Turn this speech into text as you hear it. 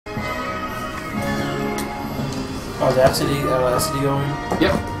Oh, is Audacity going?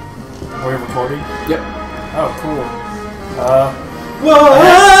 Yep. We're recording? Yep. Oh, cool. Whoa!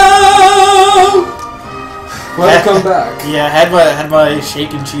 Welcome back. Yeah, I had my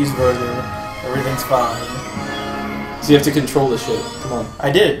shaken cheeseburger. Everything's fine. So you have to control the shit. Come on. I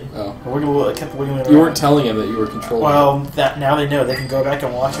did. Oh. I kept wiggling it around. You weren't telling him that you were controlling. Well, now they know. They can go back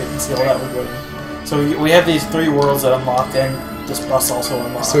and watch it and see all that wiggling. So we have these 3 worlds that unlocked, and this bus also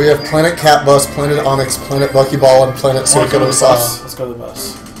unlocked. So we have Planet Cat Bus, Planet Onyx, Planet Buckyball, and Planet Circular Sauce. Let's go to the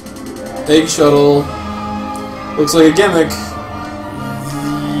bus. Egg shuttle. Looks like a gimmick.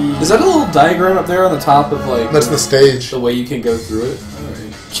 Is that a little diagram up there on the top of like? That's the stage. The way you can go through it.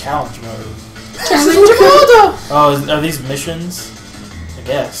 Right. Challenge mode. Challenge mode. Oh, are these missions? I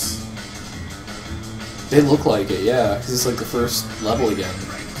guess. They look like it, yeah. Because it's like the first level again.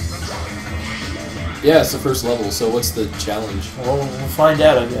 Yeah, it's the first level. So what's the challenge? Well, we'll find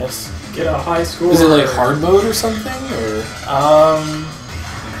out, I guess. Get a high score. Is it like hard mode or something, or? As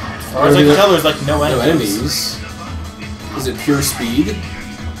far as I can tell, there's like no enemies. No enemies. Is it pure speed?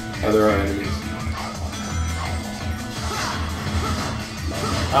 Oh, there are enemies.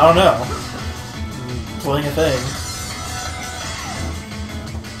 I don't know. Playing a thing.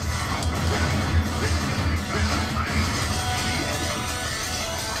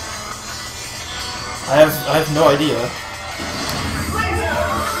 I have no idea.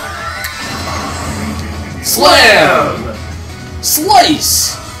 Slam!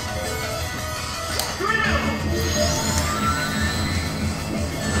 Slice!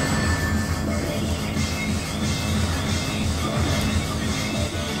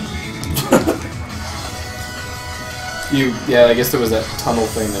 Yeah, I guess there was that tunnel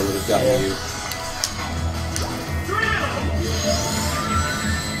thing that would have gotten you.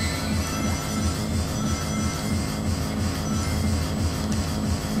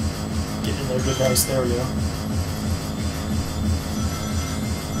 Get in there, good nice, there we go.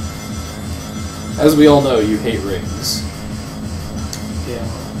 As we all know, you hate rings. Yeah.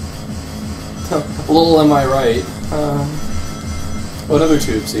 A little am I right. What other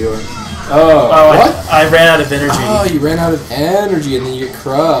tubes do you want? Oh, what? I ran out of energy. Oh, you ran out of energy and then you get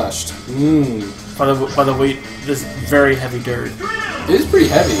crushed. Mmm. By the weight, this very heavy dirt. It is pretty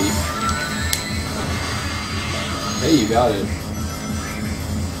heavy. Hey, you got it.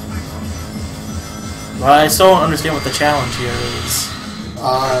 Well, I still don't understand what the challenge here is.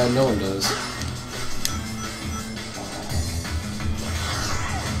 No one does.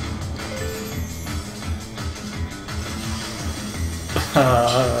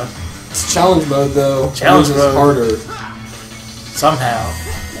 It's challenge mode though. Challenge mode is harder. Somehow.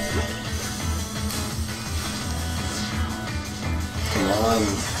 Come on.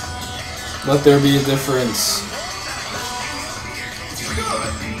 Let there be a difference.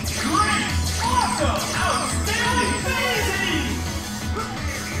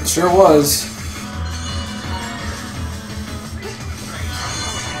 It sure was.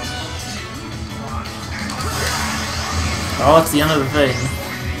 Oh, it's the end of the thing.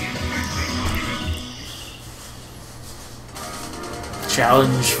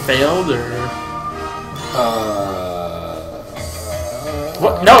 Challenge failed, or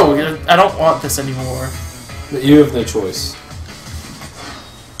what? No, I don't want this anymore. But you have no choice.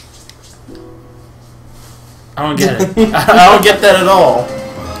 I don't get it. I don't get that at all.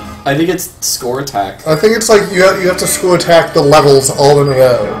 I think it's score attack. I think it's like you have to score attack the levels all in a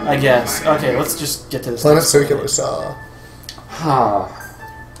row. I guess. Okay, let's just get to this. Planet Circular Saw. Ha.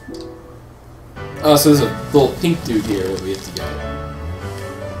 Oh, so there's a little pink dude here that we have to get.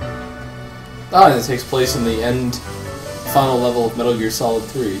 Ah, and it takes place in the end final level of Metal Gear Solid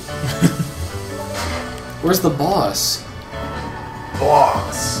 3. Where's the boss?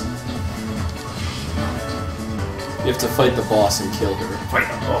 Boss. You have to fight the boss and kill her. Fight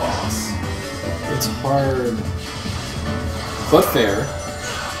the boss. It's hard. But fair.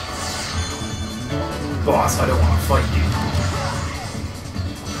 Boss, I don't want to fight you.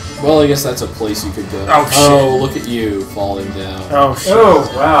 Well, I guess that's a place you could go. Oh, shit. Oh, look at you falling down. Oh shit. Oh,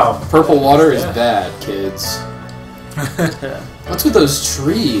 wow. Purple water is bad, kids. What's with those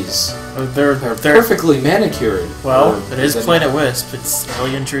trees? They're Perfectly manicured. Well, Or it is that- Planet Wisp. It's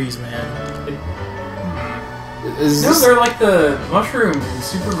alien trees, man. Is No, this- they're like the mushrooms in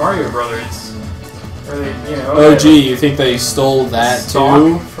Super Mario Brothers. Or they, you know. Oh, gee, you think they stole that stock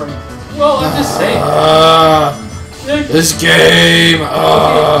too? From, well, I'm just saying. This game!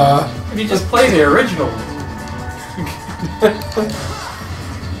 If you just play the original.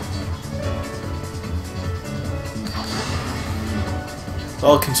 It's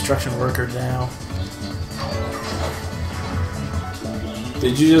all construction workers now.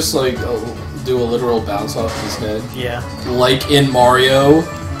 Did you just like do a literal bounce off his head? Yeah. Like in Mario? Yeah.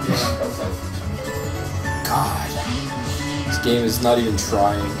 God. This game is not even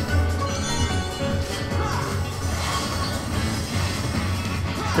trying.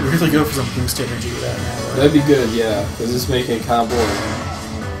 Could really go for some boost energy with that now. That'd be good, yeah, because it's making a combo.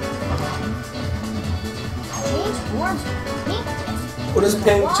 What does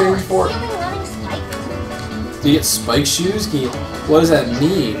pink change for? Do you get spike shoes? What does that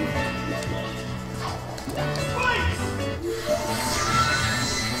mean?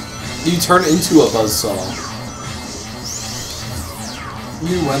 You turn into a buzzsaw.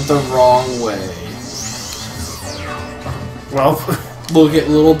 You went the wrong way. Well, look at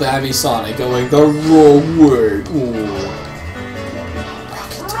little Babby Sonic going the wrong way. Ooh.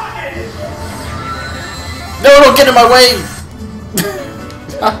 no, don't get in my way!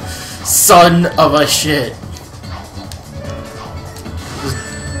 Son of a shit.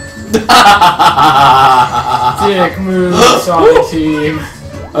 Dick move, Sonic Team.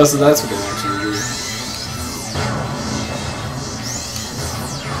 Oh, so that's what they actually do.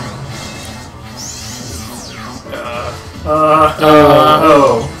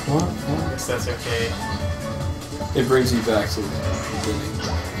 Oh. What? I guess that's okay. It brings you back to the beginning.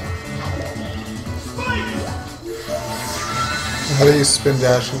 How do you spin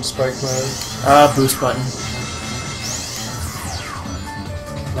dash in spike mode? Boost button.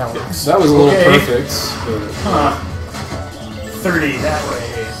 That works. That was a little Okay. perfect, but... Huh. 30 that way.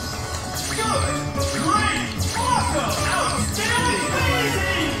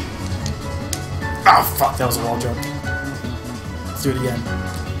 Oh fuck, that was a wall jump. Let's do it again.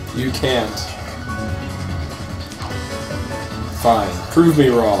 You can't. Fine. Prove me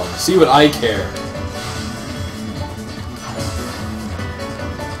wrong. See what I care.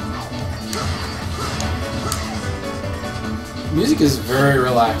 Music is very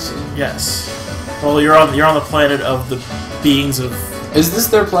relaxing. Yes. Well, you're on the planet of the beings of. Is this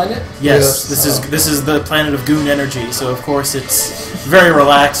their planet? Yes, Yes. this is the planet of Goon energy. So of course it's very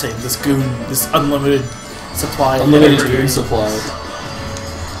relaxing. This Goon, this unlimited supply of Unlimited energy. Goon supply.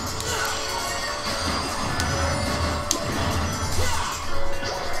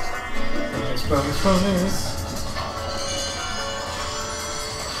 Bonus.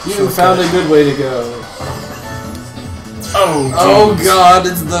 You found a good way to go. Oh, Oh jeez. god,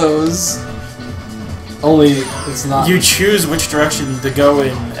 it's those. Only it's not. You choose which direction to go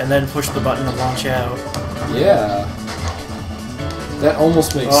in, and then push the button to launch out. Yeah. That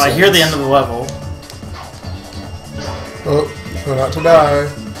almost makes Well, sense. I hear the end of the level. Oh, try not to die.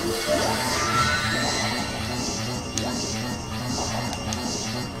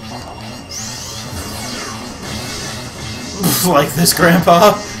 Like this,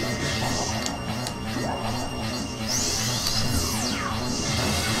 Grandpa.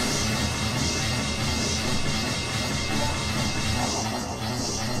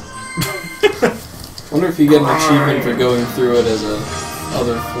 I wonder if you get an achievement for going through it as a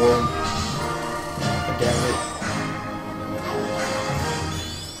other form. Damn it.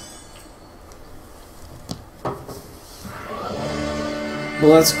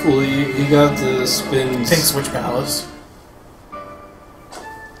 Well, that's cool. You got the spins. Pink Switch Palace.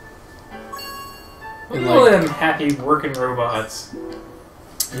 And, Look like, at them happy working robots.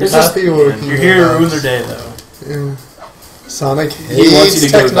 You're just- Happy working. You're here to ruin robots. their day, though. Yeah. Sonic He wants you hates to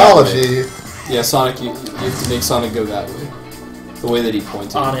go that technology. yeah, Sonic. You have to make Sonic go that way, the way that he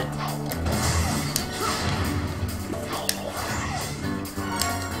pointed. On it.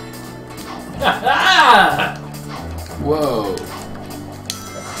 Ah! Whoa.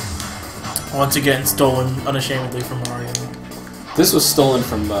 Once again, stolen unashamedly from Mario. This was stolen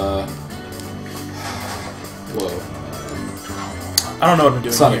from. Whoa. I don't know what I'm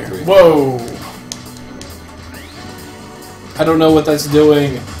doing Sonic here. 3. Whoa! I don't know what that's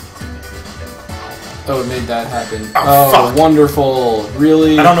doing. Oh, it made that happen. Oh, fuck. Wonderful.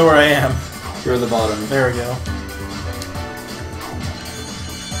 Really? I don't know where I am. You're at the bottom. There we go.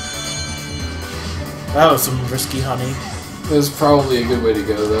 That was some risky honey. It was probably a good way to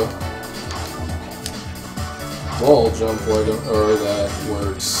go, though. Wall jump, or that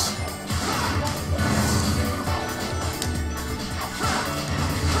works.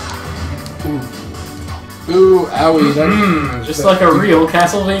 Ooh, owie. Just like a real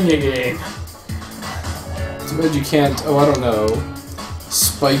Castlevania game. Too bad you can't, oh, I don't know,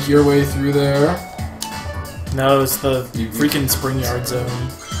 spike your way through there. No, it's the You- freaking Spring Yard Zone.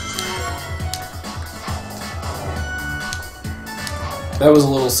 That was a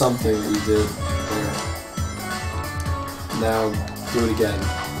little something that you did there. Now, do it again.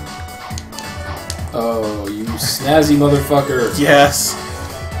 Oh, you snazzy motherfucker. Yes.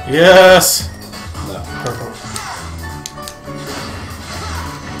 Yes! No. Purple.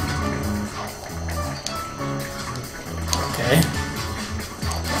 Okay.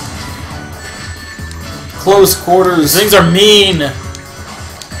 Close quarters. These things are mean!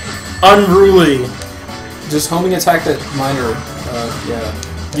 Unruly! Just homing attack that miner. Yeah.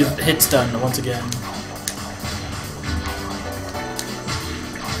 You hit stun once again.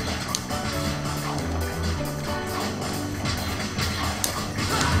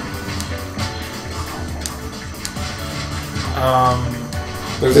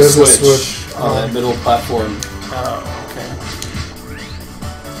 There's There's a a switch, switch. on that middle platform. Oh, okay.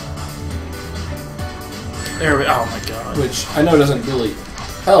 There we oh my god. Which I know doesn't really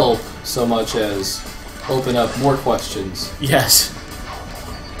help so much as open up more questions. Yes.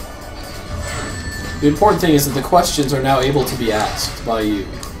 The important thing is that the questions are now able to be asked by you.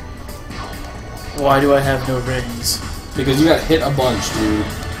 Why do I have no rings? Because you got hit a bunch, dude.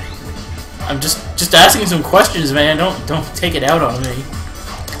 I'm just asking some questions, man. Don't take it out on me.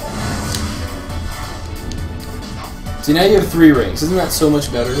 See, now you have 3 rings. Isn't that so much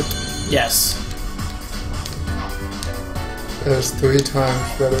better? Yes. That's 3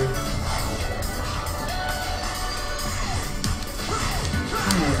 times better.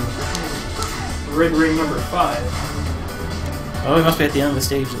 Red ring number 5. Oh, we must be at the end of the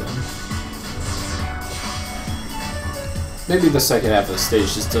stage then. Maybe the second half of the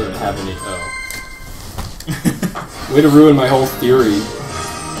stage just doesn't have any... Oh. Way to ruin my whole theory.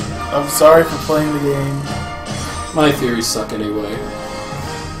 I'm sorry for playing the game. My theories suck anyway.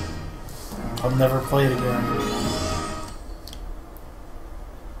 I'll never play it again.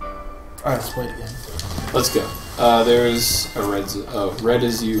 Alright, let's play it again. Let's go. There's a red... Oh, red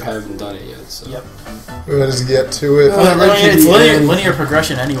is you haven't done it yet, so... Yep. Let us get to it. Well, red I mean, should it's be in. linear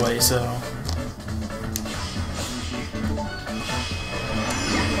progression anyway, so...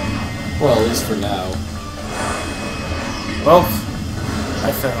 Well, at least for now. Well,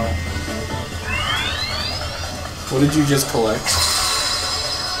 I fell. What did you just collect?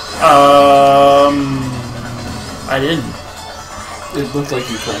 I didn't. It looked like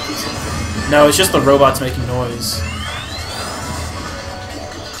you collected something. No, it's just the robots making noise.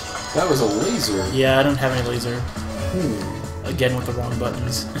 That was a laser. Yeah, I don't have any laser. Again with the wrong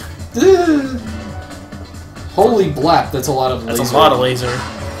buttons. Holy black, that's a lot of laser. That's a lot of laser.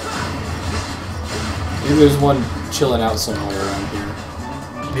 Maybe there's one chilling out somewhere around here.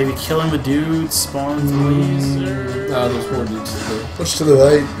 Maybe killing the dude spawns the laser. No, there's more dudes to do. Push to the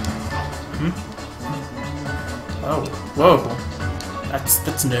right. Oh, whoa.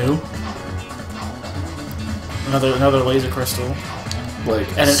 That's new. Another laser crystal. Like,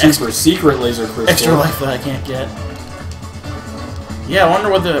 And an super secret laser crystal. Extra life that I can't get. Yeah, I wonder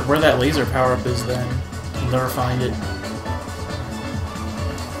where that laser power-up is then. I'll never find it.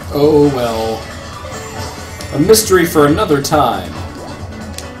 Oh, well. A mystery for another time.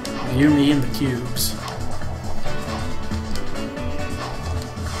 You, me, and the cubes.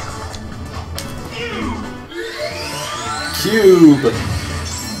 Cube!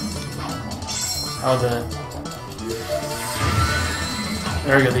 Oh,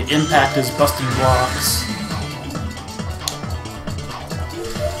 there we go, the impact is busting blocks.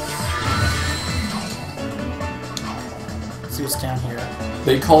 Let's see what's down here.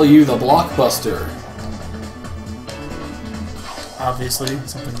 They call you the Blockbuster. Obviously,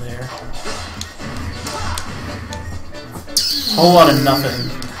 something there. Whole lot of nothing.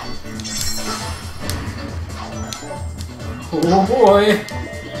 Oh boy!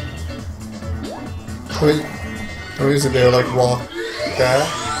 Wait. How is it there? Like walk back?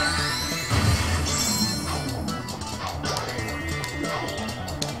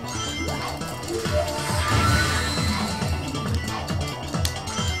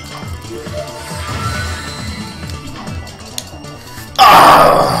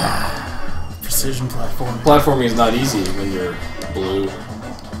 Precision platform. Platforming is not easy when you're blue.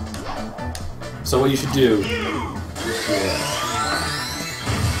 So what you should do... Yeah.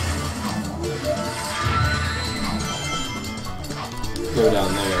 Go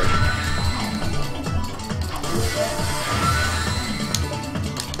down there.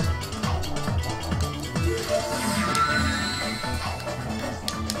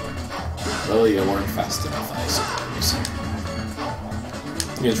 Well, you weren't fast enough, I suppose.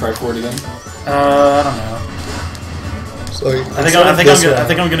 You gonna try for it again? I don't know. So I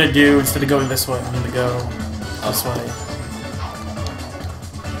think I'm gonna do, instead of going this way, I'm gonna go this way.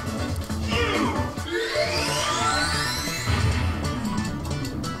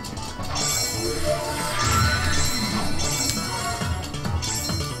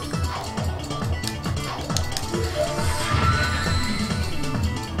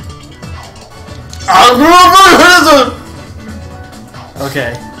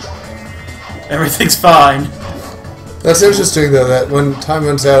 Okay. Everything's fine. That's interesting though, that when time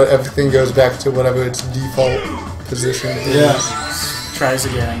runs out, everything goes back to whatever its default position is. Yeah. Tries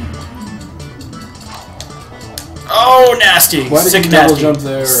again. Oh, nasty! Why did Sick you double nasty. jump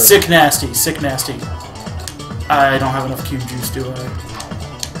there? Sick nasty. Sick nasty. I don't have enough cube juice, do I?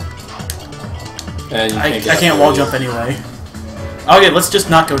 And you I can't get can't up wall there. jump anyway. Okay, let's just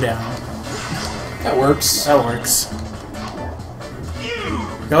not go down. That works. That works.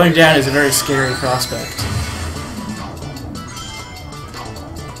 Going down is a very scary prospect.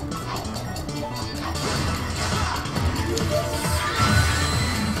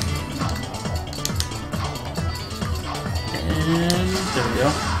 And there we go.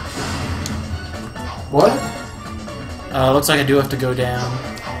 What? Looks like I do have to go down.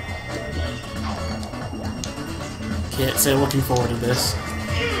 Can't say looking forward to this.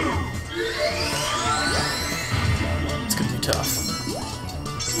 It's gonna be tough.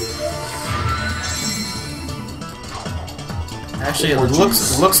 Actually, it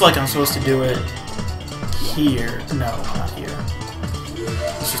looks like I'm supposed to do it here. No, not here.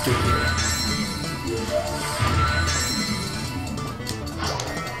 Let's just do it here.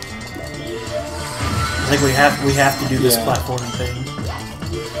 I think we have to do this Yeah. platforming thing.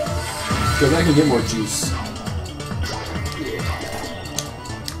 Go back and get more juice.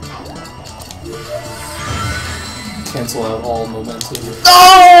 Cancel out all momentum.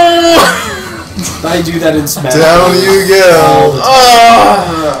 Oh! I do that in Smash. Down you go!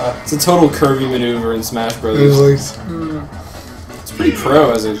 It's a total Kirby maneuver in Smash It Brothers. was like, It's pretty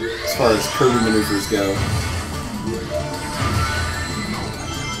pro as far as Kirby maneuvers go.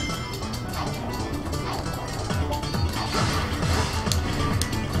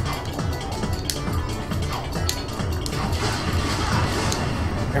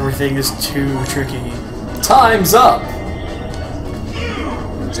 Everything is too tricky. Time's up!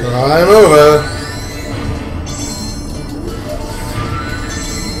 time over.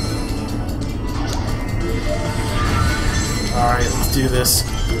 Alright, let's do this.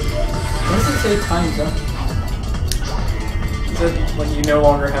 What does it say time's up? Is it like you no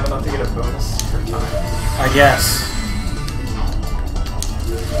longer have enough to get a bonus for time? I guess.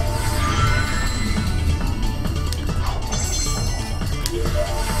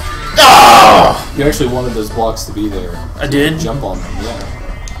 Oh! You actually wanted those blocks to be there. I did? Jump on them, yeah.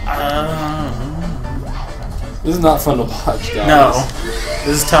 This is not fun to watch, guys. No.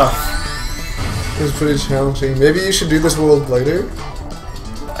 This is tough. It was pretty challenging. Maybe you should do this world later?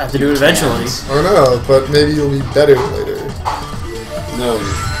 I have to do it eventually. I don't know, but maybe you'll be better later. No,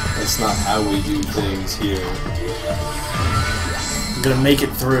 that's not how we do things here. I'm gonna make it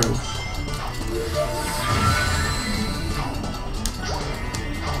through.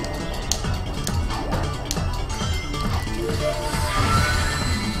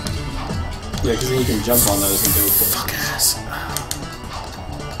 Yeah, because then you can jump on those and go for it. Fuck ass.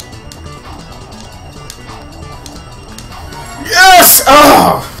 Yes!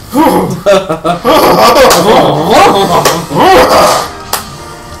 Oh!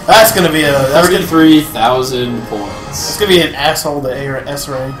 That's gonna be a 33,000 points. It's gonna be an asshole to A or S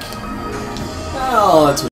rank. Well, that's